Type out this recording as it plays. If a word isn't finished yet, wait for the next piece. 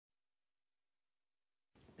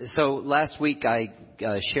So last week I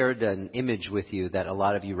shared an image with you that a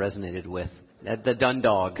lot of you resonated with. The dun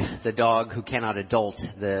dog, the dog who cannot adult,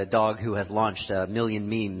 the dog who has launched a million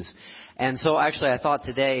memes. And so actually I thought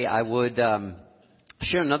today I would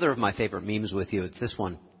share another of my favorite memes with you. It's this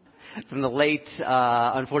one. From the late,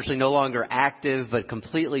 unfortunately no longer active, but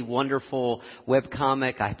completely wonderful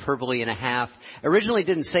webcomic, Hyperbole and a Half. Originally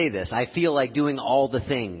didn't say this. I feel like doing all the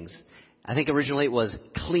things. I think originally it was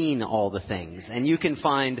clean all the things. And you can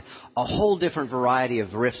find a whole different variety of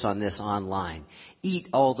riffs on this online. Eat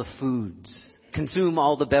all the foods. Consume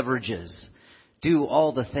all the beverages. Do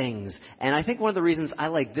all the things. And I think one of the reasons I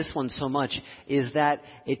like this one so much is that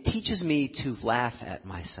it teaches me to laugh at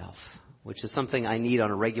myself, which is something I need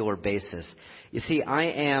on a regular basis. You see, I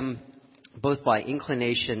am, both by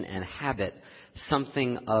inclination and habit,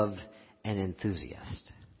 something of an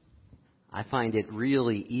enthusiast. I find it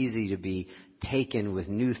really easy to be taken with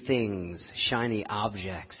new things, shiny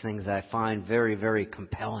objects, things that I find very, very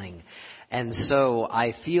compelling. And so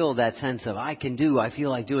I feel that sense of I feel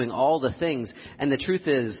like doing all the things. And the truth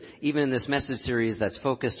is, even in this message series that's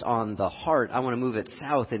focused on the heart, I want to move it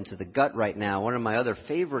south into the gut right now. One of my other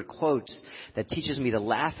favorite quotes that teaches me to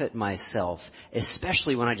laugh at myself,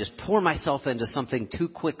 especially when I just pour myself into something too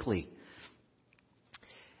quickly,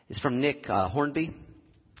 is from Nick Hornby,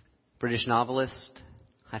 British novelist,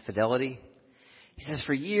 high fidelity. He says,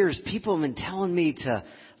 for years, people have been telling me to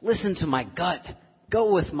listen to my gut,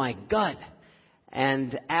 go with my gut.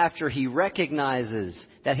 And after he recognizes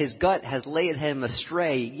that his gut has led him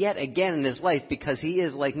astray yet again in his life because he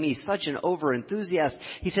is, like me, such an over-enthusiast,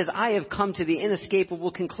 he says, I have come to the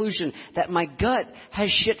inescapable conclusion that my gut has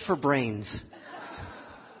shit for brains.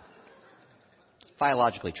 It's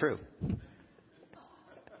biologically true.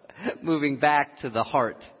 Moving back to the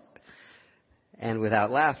heart. And without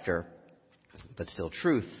laughter, but still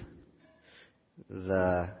truth,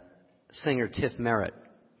 the singer Tiff Merritt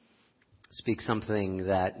speaks something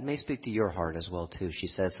that may speak to your heart as well, too. She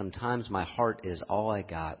says, sometimes my heart is all I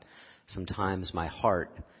got. Sometimes my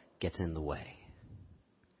heart gets in the way.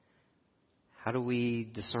 How do we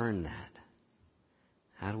discern that?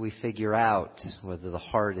 How do we figure out whether the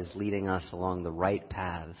heart is leading us along the right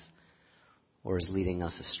paths or is leading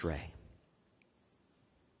us astray?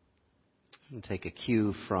 And take a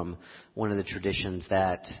cue from one of the traditions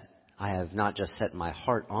that I have not just set my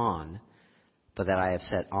heart on, but that I have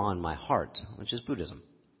set on my heart, which is Buddhism.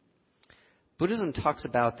 Buddhism talks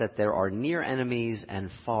about that there are near enemies and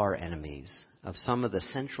far enemies of some of the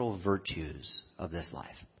central virtues of this life.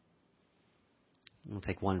 We'll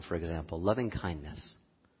take one, for example, loving kindness.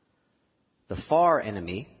 The far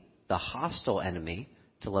enemy, the hostile enemy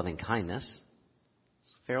to loving kindness,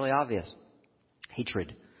 is fairly obvious.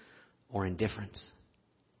 Hatred or indifference.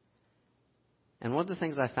 And one of the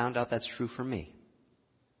things I found out that's true for me,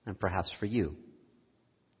 and perhaps for you,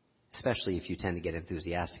 especially if you tend to get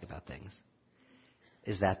enthusiastic about things,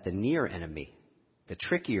 is that the near enemy, the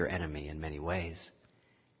trickier enemy in many ways,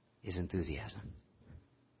 is enthusiasm.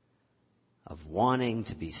 Of wanting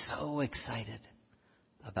to be so excited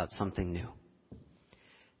about something new.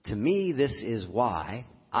 To me, this is why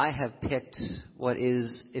I have picked what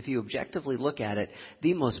is, if you objectively look at it,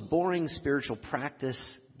 the most boring spiritual practice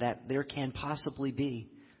that there can possibly be.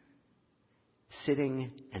 Sitting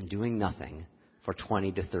and doing nothing for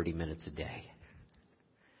 20 to 30 minutes a day.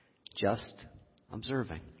 Just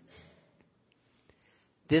observing.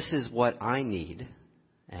 This is what I need.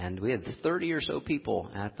 And we had 30 or so people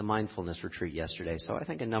at the mindfulness retreat yesterday, so I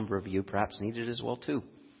think a number of you perhaps need it as well too.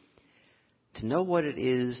 To know what it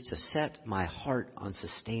is to set my heart on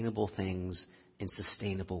sustainable things in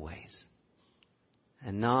sustainable ways.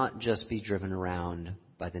 And not just be driven around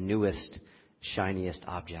by the newest, shiniest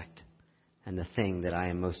object and the thing that I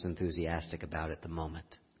am most enthusiastic about at the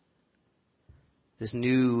moment. This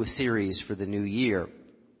new series for the new year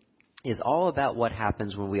is all about what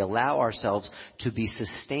happens when we allow ourselves to be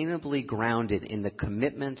sustainably grounded in the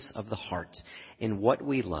commitments of the heart, in what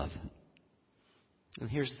we love. And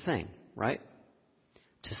here's the thing, right?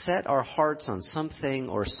 To set our hearts on something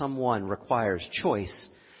or someone requires choice,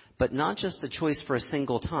 but not just a choice for a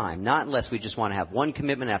single time. Not unless we just want to have one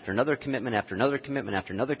commitment after another commitment after another commitment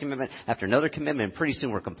after another commitment after another commitment, and pretty soon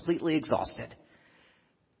we're completely exhausted.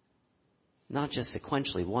 Not just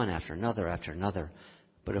sequentially, one after another,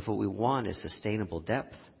 but if what we want is sustainable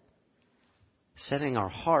depth, setting our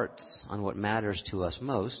hearts on what matters to us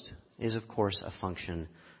most is, of course, a function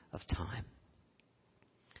of time.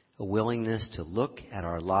 A willingness to look at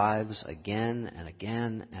our lives again and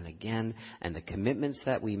again and again, and the commitments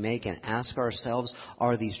that we make, and ask ourselves,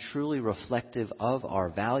 are these truly reflective of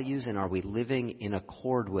our values, and are we living in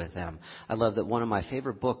accord with them? I love that one of my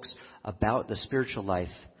favorite books about the spiritual life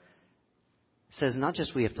says not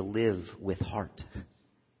just we have to live with heart,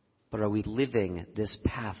 but are we living this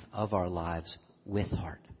path of our lives with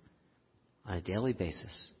heart on a daily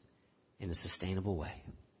basis in a sustainable way?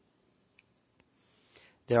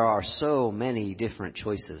 There are so many different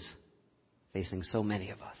choices facing so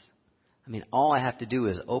many of us. I mean, all I have to do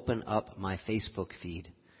is open up my Facebook feed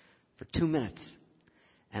for 2 minutes,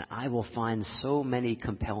 and I will find so many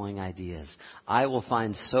compelling ideas. I will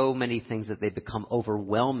find so many things that they become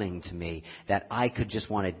overwhelming to me that I could just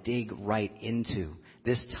want to dig right into.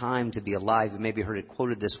 This time to be alive, you maybe heard it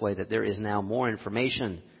quoted this way, that there is now more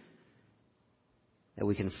information that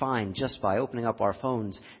we can find just by opening up our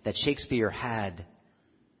phones that Shakespeare had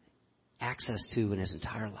access to in his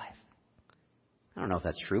entire life. I don't know if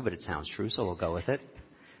that's true, but it sounds true, so we'll go with it.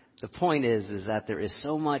 The point is that there is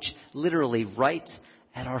so much literally right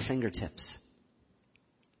at our fingertips.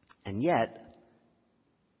 And yet,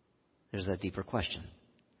 there's that deeper question.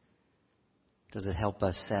 Does it help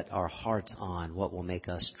us set our hearts on what will make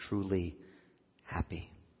us truly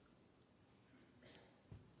happy?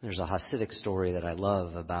 There's a Hasidic story that I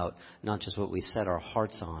love about not just what we set our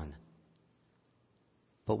hearts on,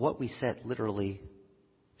 but what we set literally,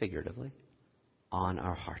 figuratively, on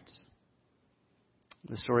our hearts.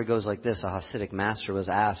 The story goes like this. A Hasidic master was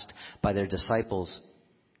asked by their disciples,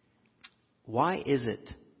 why is it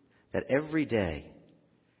that every day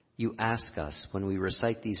you ask us when we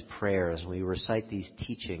recite these prayers, when we recite these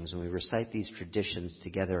teachings, when we recite these traditions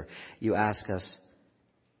together, you ask us,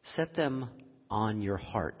 set them on your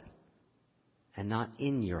heart and not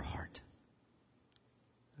in your heart?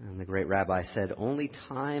 And the great rabbi said, only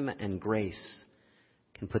time and grace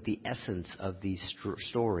can put the essence of these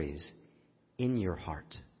stories in your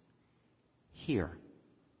heart. Here,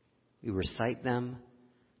 we recite them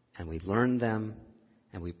and we learn them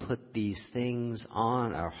and we put these things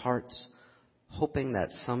on our hearts, hoping that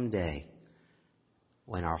someday,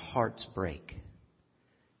 when our hearts break,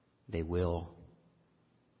 they will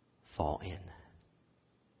fall in.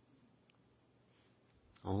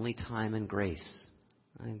 Only time and grace,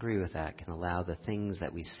 I agree with that, can allow the things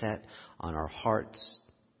that we set on our hearts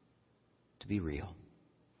to be real,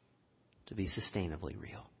 to be sustainably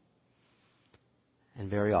real.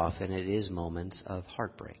 And very often it is moments of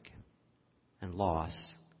heartbreak and loss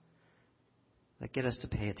that get us to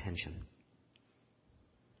pay attention.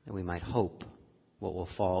 And we might hope what will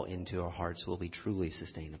fall into our hearts will be truly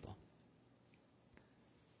sustainable.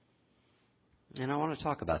 And I want to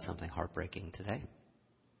talk about something heartbreaking today.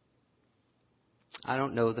 I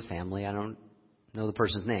don't know the family. I don't know the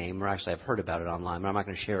person's name, or actually I've heard about it online, but I'm not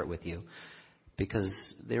going to share it with you because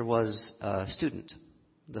there was a student,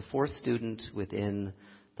 the fourth student within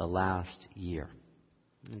the last year,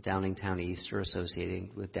 in Downingtown East, or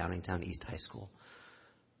associating with Downingtown East High School,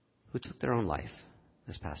 who took their own life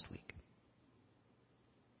this past week.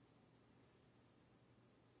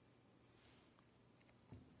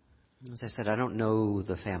 As I said, I don't know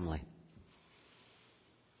the family.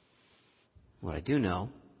 What I do know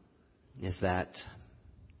is that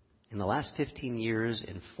in the last 15 years,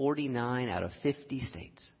 in 49 out of 50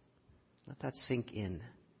 states, let that sink in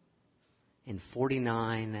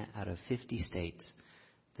 49 out of 50 states,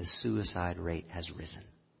 the suicide rate has risen,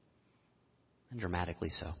 and dramatically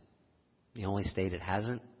so. The only state it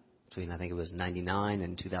hasn't, between I think it was 99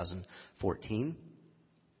 and 2014,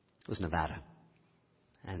 was Nevada.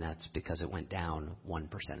 And that's because it went down 1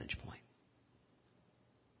 percentage point.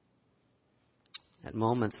 At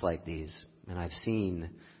moments like these, and I've seen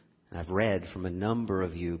and I've read from a number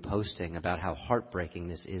of you posting about how heartbreaking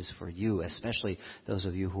this is for you, especially those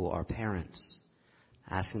of you who are parents,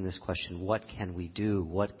 asking this question, what can we do?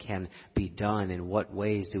 What can be done? In what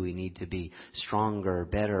ways do we need to be stronger,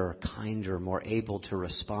 better, kinder, more able to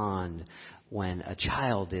respond when a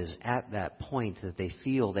child is at that point that they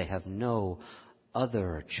feel they have no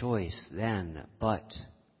other choice then but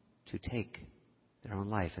to take their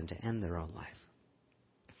own life and to end their own life?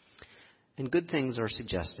 And good things are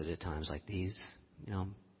suggested at times like these.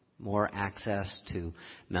 More access to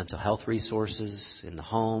mental health resources in the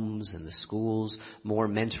homes and the schools, more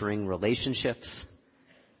mentoring relationships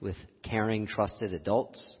with caring, trusted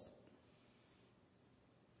adults.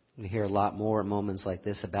 We hear a lot more at moments like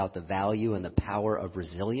this about the value and the power of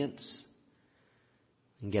resilience.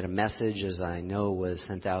 You can get a message, as I know was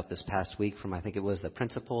sent out this past week from, I think it was the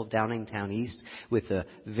principal of Downingtown East, with a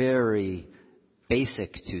very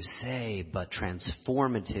basic to say but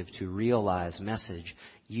transformative to realize message.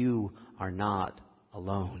 You are not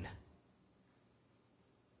alone.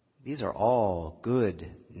 These are all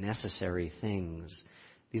good, necessary things.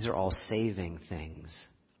 These are all saving things.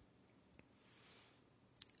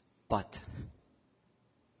 But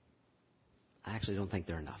I actually don't think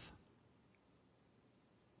they're enough.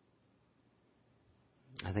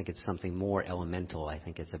 I think it's something more elemental. I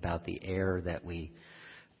think it's about the air that we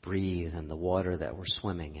breathe and the water that we're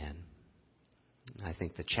swimming in. I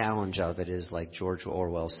think the challenge of it is, like George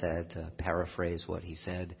Orwell said, to paraphrase what he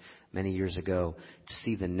said many years ago, to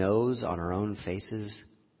see the nose on our own faces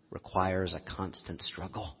requires a constant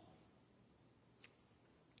struggle.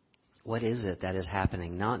 What is it that is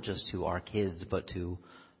happening not just to our kids, but to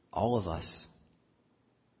all of us?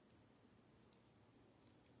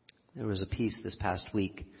 There was a piece this past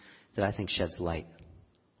week that I think sheds light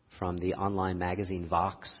from the online magazine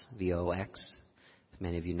Vox, V-O-X, if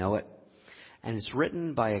many of you know it. And it's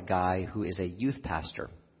written by a guy who is a youth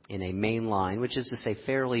pastor in a mainline, which is to say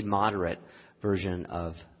fairly moderate version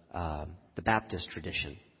of the Baptist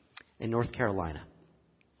tradition in North Carolina.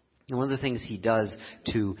 And one of the things he does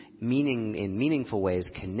to in meaningful ways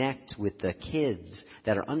connect with the kids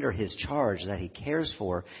that are under his charge, that he cares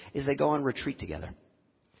for, is they go on retreat together.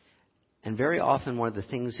 And very often one of the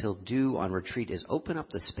things he'll do on retreat is open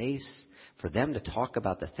up the space for them to talk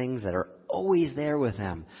about the things that are always there with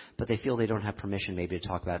them, but they feel they don't have permission maybe to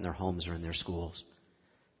talk about in their homes or in their schools.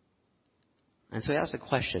 And so he asked a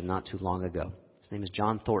question not too long ago. His name is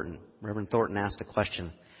John Thornton. Reverend Thornton asked a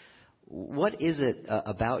question. What is it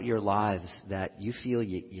about your lives that you feel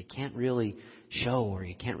you can't really show or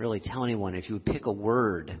you can't really tell anyone? If you would pick a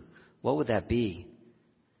word, what would that be?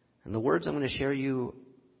 And the words I'm going to share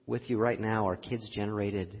with you right now are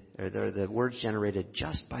they're the words generated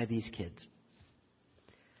just by these kids.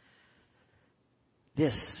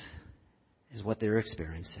 This is what they're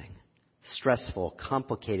experiencing. Stressful,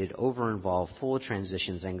 complicated, over-involved, full of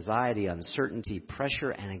transitions, anxiety, uncertainty,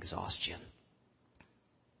 pressure, and exhaustion.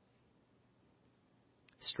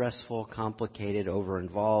 Stressful, complicated,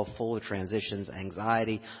 over-involved, full of transitions,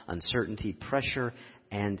 anxiety, uncertainty, pressure,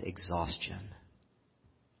 and exhaustion.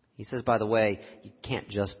 He says, by the way, you can't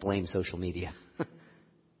just blame social media.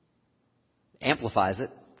 Amplifies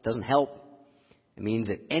it. Doesn't help. It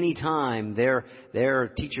means at any time their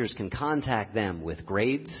teachers can contact them with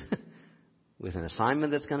grades, with an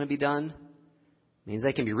assignment that's going to be done. It means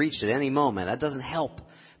they can be reached at any moment. That doesn't help.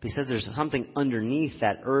 But he says there's something underneath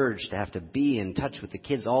that urge to have to be in touch with the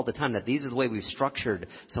kids all the time, that these are the way we've structured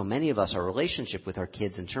so many of us our relationship with our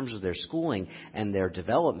kids in terms of their schooling and their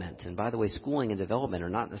development. And by the way, schooling and development are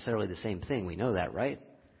not necessarily the same thing. We know that, right?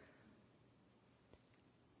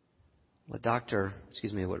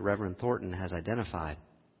 What Reverend Thornton has identified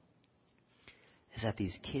is that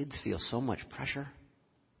these kids feel so much pressure,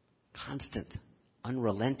 constant,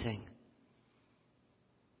 unrelenting,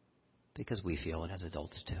 because we feel it as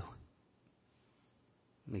adults too.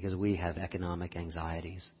 Because we have economic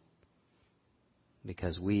anxieties.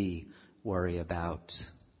 Because we worry about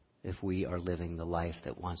if we are living the life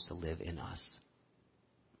that wants to live in us.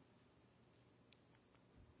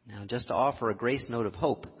 Now, just to offer a grace note of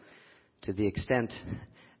hope, to the extent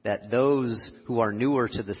that those who are newer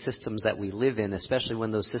to the systems that we live in, especially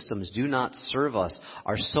when those systems do not serve us,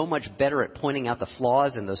 are so much better at pointing out the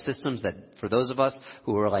flaws in those systems that for those of us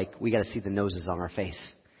who are like, we got to see the noses on our face.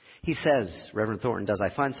 He says, Reverend Thornton does,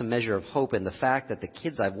 I find some measure of hope in the fact that the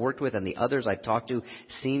kids I've worked with and the others I've talked to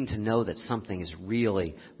seem to know that something is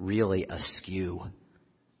really, really askew.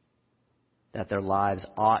 That their lives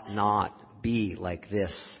ought not be like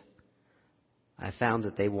this. I found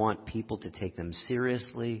that they want people to take them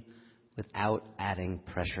seriously without adding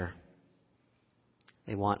pressure.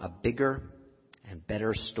 They want a bigger and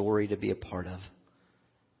better story to be a part of.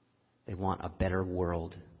 They want a better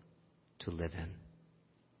world to live in.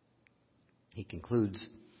 He concludes,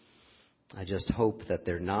 I just hope that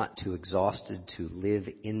they're not too exhausted to live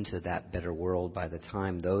into that better world by the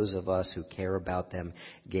time those of us who care about them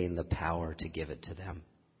gain the power to give it to them.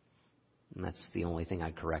 And that's the only thing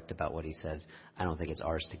I'd correct about what he says. I don't think it's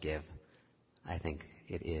ours to give. I think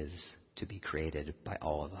it is to be created by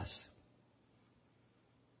all of us.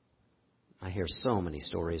 I hear so many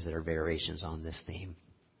stories that are variations on this theme.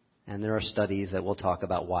 And there are studies that will talk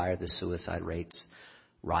about why are the suicide rates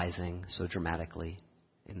rising so dramatically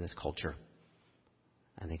in this culture.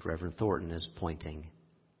 I think Reverend Thornton is pointing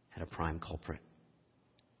at a prime culprit.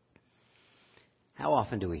 How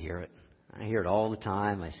often do we hear it? I hear it all the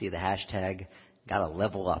time. I see the hashtag, gotta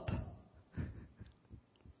level up.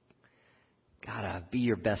 Gotta be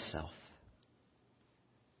your best self.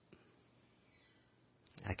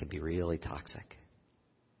 that can be really toxic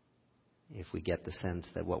if we get the sense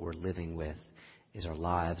that what we're living with is our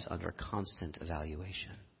lives under constant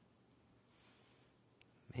evaluation.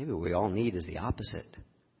 Maybe what we all need is the opposite,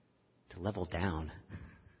 to level down.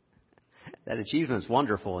 That achievement's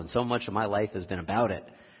wonderful, and so much of my life has been about it.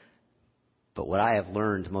 But what I have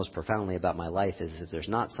learned most profoundly about my life is if there's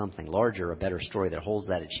not something larger, a better story that holds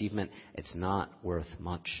that achievement, it's not worth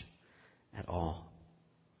much at all.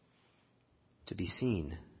 To be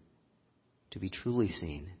seen, to be truly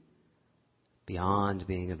seen, beyond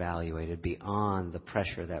being evaluated, beyond the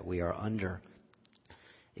pressure that we are under,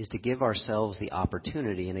 is to give ourselves the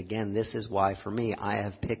opportunity. And again, this is why, for me, I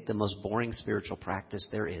have picked the most boring spiritual practice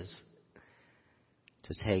there is.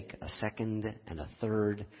 To take a second and a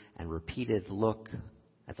third and repeated look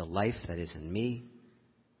at the life that is in me,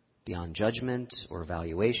 beyond judgment or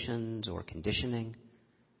evaluations or conditioning,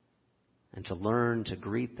 and to learn to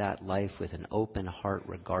greet that life with an open heart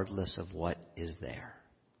regardless of what is there.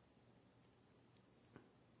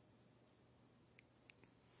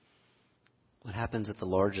 What happens at the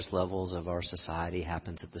largest levels of our society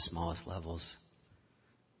happens at the smallest levels.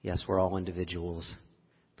 Yes, we're all individuals.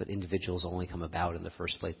 But individuals only come about in the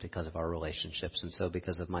first place because of our relationships. And so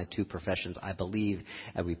because of my two professions, I believe,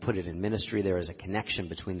 and we put it in ministry, there is a connection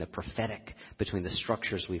between the prophetic, between the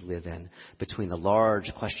structures we live in, between the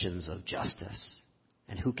large questions of justice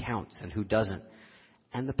and who counts and who doesn't,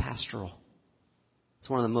 and the pastoral. It's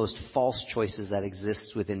one of the most false choices that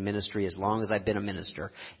exists within ministry as long as I've been a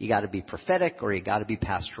minister. You got to be prophetic or you got to be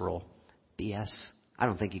pastoral. BS. I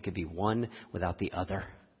don't think you could be one without the other.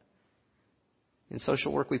 In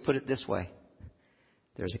social work, we put it this way.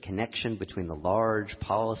 There's a connection between the large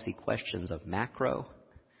policy questions of macro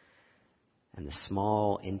and the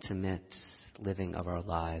small, intimate living of our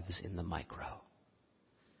lives in the micro.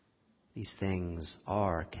 These things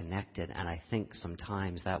are connected, and I think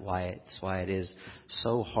sometimes that's why it is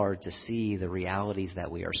so hard to see the realities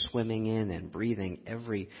that we are swimming in and breathing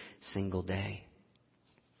every single day.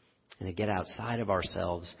 And to get outside of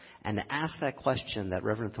ourselves and to ask that question that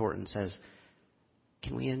Reverend Thornton says,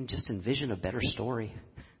 can we just envision a better story?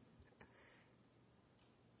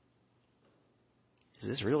 Is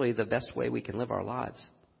this really the best way we can live our lives?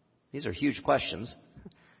 These are huge questions.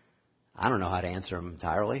 I don't know how to answer them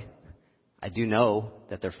entirely. I do know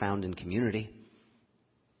that they're found in community.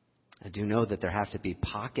 I do know that there have to be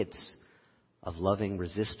pockets of loving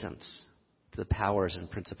resistance to the powers and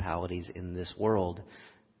principalities in this world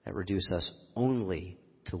that reduce us only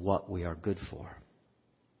to what we are good for.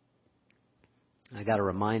 I got a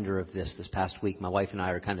reminder of this past week. My wife and I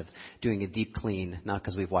are kind of doing a deep clean, not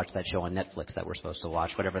because we've watched that show on Netflix that we're supposed to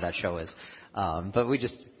watch, whatever that show is. But we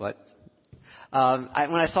just, when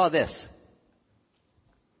I saw this,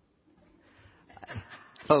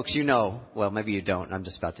 folks, you know, well, maybe you don't. I'm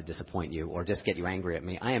just about to disappoint you or just get you angry at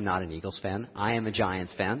me. I am not an Eagles fan. I am a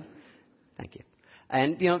Giants fan. Thank you.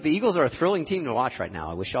 And, the Eagles are a thrilling team to watch right now.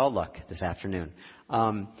 I wish you all luck this afternoon.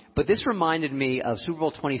 But this reminded me of Super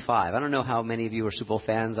Bowl 25. I don't know how many of you are Super Bowl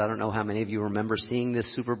fans. I don't know how many of you remember seeing this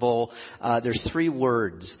Super Bowl. There's three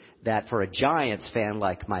words that for a Giants fan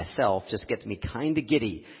like myself just gets me kind of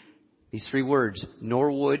giddy. These three words,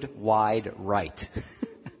 Norwood wide right.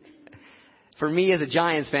 For me as a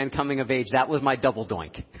Giants fan coming of age, that was my double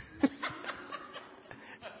doink.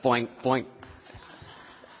 Boink, boink.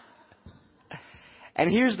 And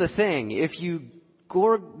here's the thing. If you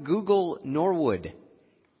Google Norwood,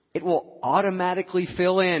 it will automatically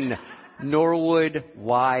fill in Norwood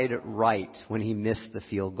wide right when he missed the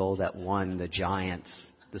field goal that won the Giants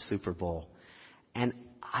the Super Bowl. And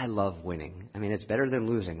I love winning. I mean, it's better than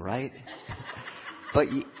losing, right? But,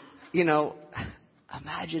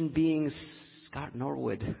 imagine being Scott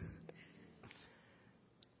Norwood.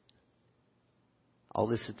 All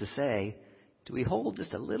this is to say, do we hold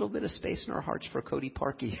just a little bit of space in our hearts for Cody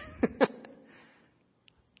Parkey?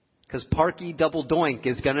 Because Parkey double doink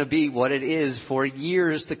is going to be what it is for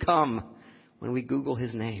years to come when we Google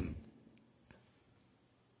his name.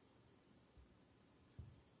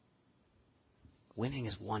 Winning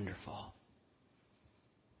is wonderful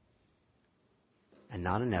and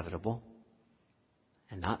not inevitable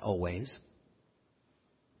and not always.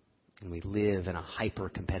 And we live in a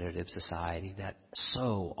hyper-competitive society that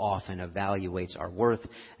so often evaluates our worth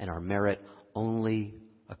and our merit only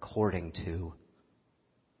according to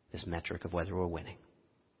this metric of whether we're winning.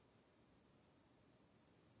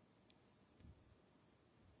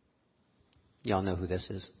 Y'all know who this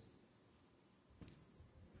is?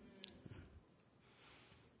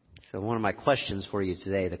 So one of my questions for you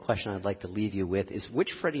today, the question I'd like to leave you with is, which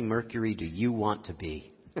Freddie Mercury do you want to be?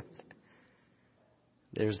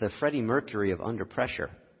 There's the Freddie Mercury of Under Pressure.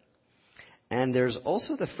 And there's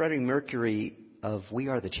also the Freddie Mercury of We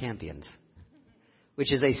Are the Champions,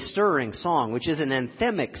 which is a stirring song, which is an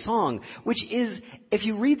anthemic song, which is, if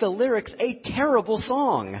you read the lyrics, a terrible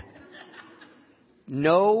song.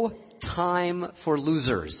 No time for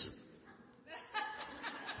losers.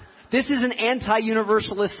 This is an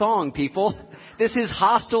anti-universalist song, people. This is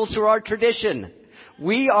hostile to our tradition.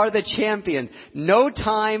 We are the champion. No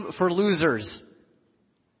time for losers.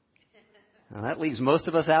 Now, that leaves most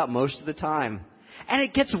of us out most of the time. And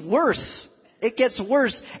it gets worse. It gets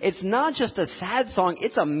worse. It's not just a sad song.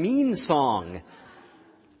 It's a mean song.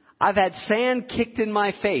 I've had sand kicked in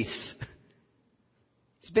my face.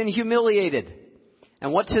 He's been humiliated.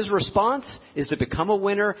 And what's his response? Is to become a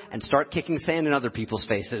winner and start kicking sand in other people's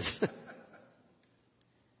faces.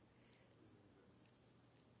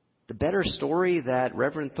 The better story that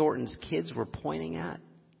Reverend Thornton's kids were pointing at,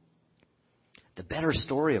 the better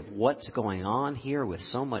story of what's going on here with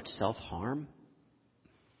so much self-harm,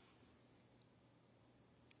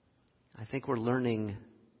 I think we're learning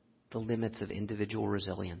the limits of individual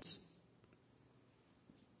resilience.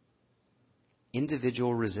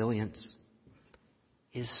 Individual resilience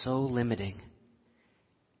is so limiting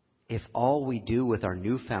if all we do with our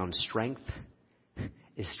newfound strength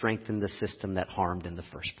is strengthen the system that harmed in the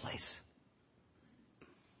first place.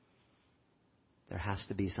 There has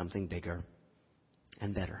to be something bigger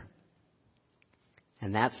and better.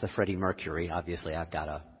 And that's the Freddie Mercury. Obviously, I've got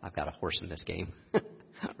a horse in this game,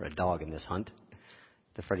 or a dog in this hunt.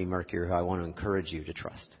 The Freddie Mercury who I want to encourage you to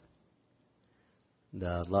trust.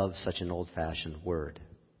 The love, such an old-fashioned word,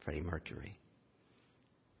 Freddie Mercury.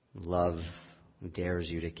 Love who dares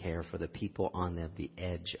you to care for the people on the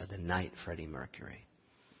edge of the night, Freddie Mercury.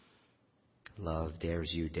 Love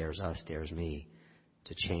dares you, dares us, dares me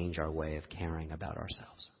to change our way of caring about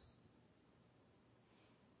ourselves.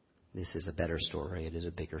 This is a better story. It is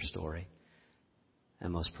a bigger story.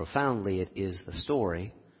 And most profoundly, it is the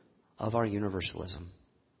story of our universalism,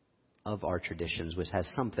 of our traditions, which has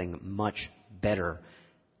something much better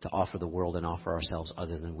to offer the world and offer ourselves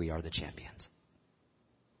other than we are the champions.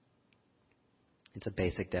 It's a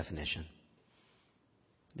basic definition.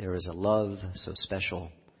 There is a love so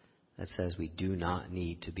special that says we do not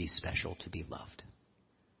need to be special to be loved.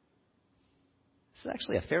 This is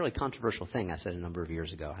actually a fairly controversial thing I said a number of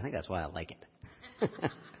years ago. I think that's why I like it.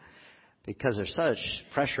 Because there's such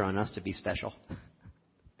pressure on us to be special.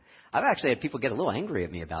 I've actually had people get a little angry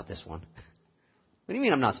at me about this one. What do you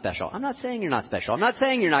mean I'm not special? I'm not saying you're not special. I'm not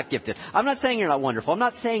saying you're not gifted. I'm not saying you're not wonderful. I'm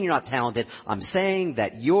not saying you're not talented. I'm saying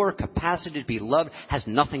that your capacity to be loved has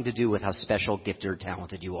nothing to do with how special, gifted, or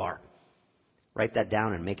talented you are. Write that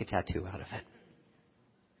down and make a tattoo out of it.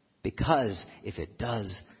 Because if it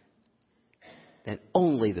does, then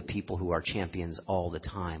only the people who are champions all the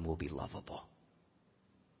time will be lovable.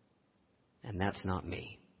 And that's not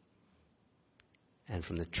me. And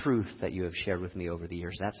from the truth that you have shared with me over the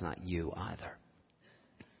years, that's not you either.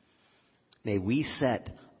 May we set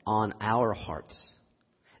on our hearts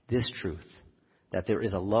this truth, that there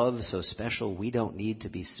is a love so special we don't need to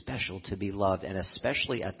be special to be loved, and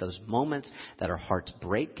especially at those moments that our hearts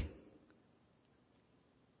break,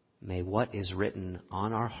 may what is written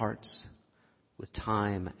on our hearts with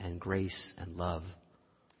time and grace and love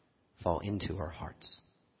fall into our hearts,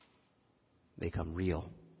 become real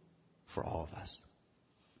for all of us.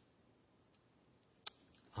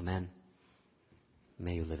 Amen.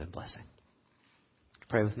 May you live in blessing.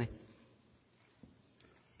 Pray with me.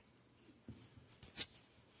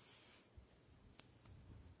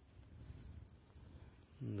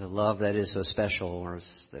 The love that is so special, or as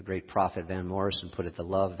the great prophet Van Morrison put it, the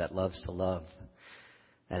love that loves to love.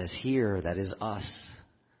 That is here, that is us.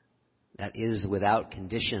 That is without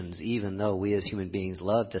conditions, even though we as human beings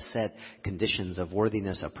love to set conditions of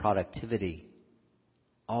worthiness, of productivity,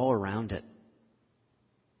 all around it.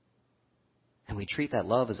 And we treat that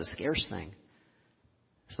love as a scarce thing.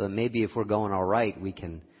 So that maybe if we're going all right, we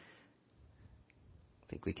can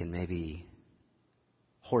maybe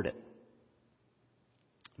hoard it.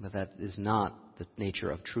 But that is not the nature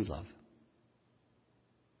of true love.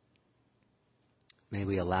 May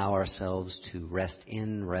we allow ourselves to rest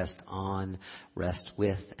in, rest on, rest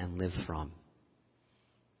with, and live from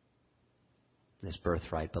this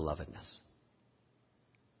birthright belovedness.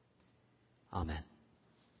 Amen.